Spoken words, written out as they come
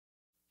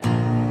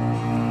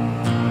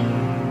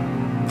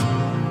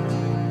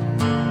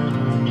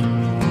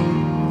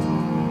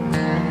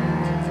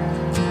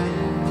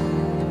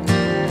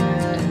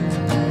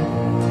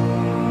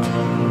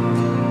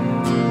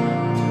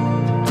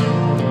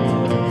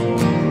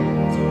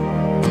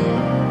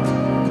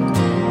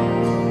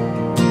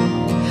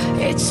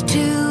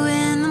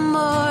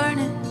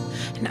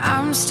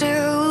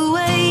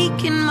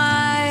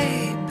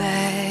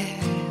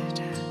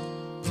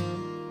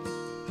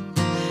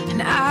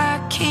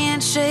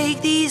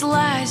shake these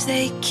lies,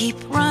 they keep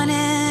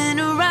running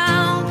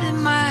around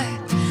in my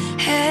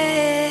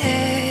head.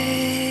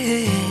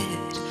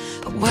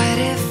 But what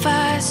if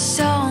I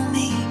saw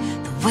me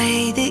the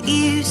way that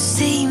you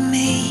see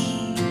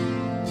me?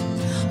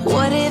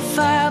 What if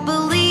I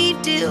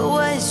believed it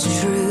was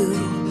true?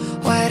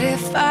 What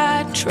if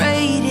I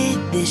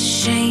traded this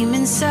shame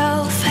and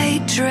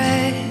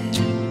self-hatred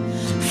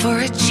for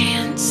a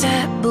chance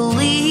at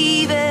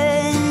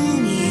believing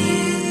you?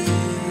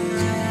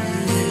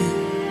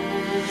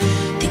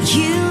 That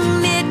you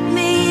knit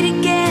me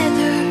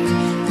together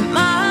in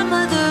my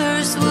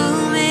mother's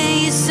womb, and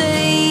you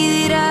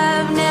say that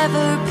I've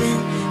never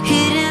been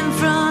hidden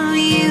from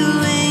you,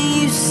 and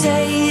you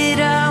say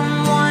that I'm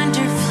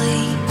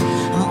wonderfully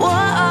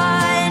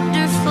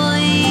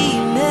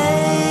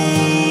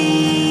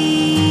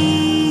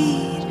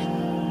made.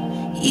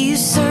 You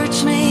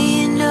search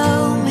me, you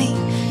know me,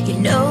 you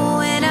know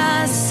when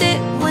I sit,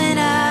 when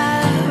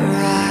I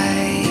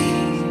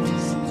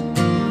rise.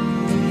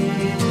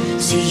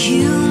 So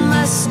you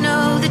must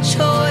know the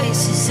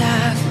choices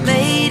I've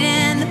made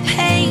and the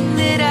pain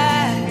that I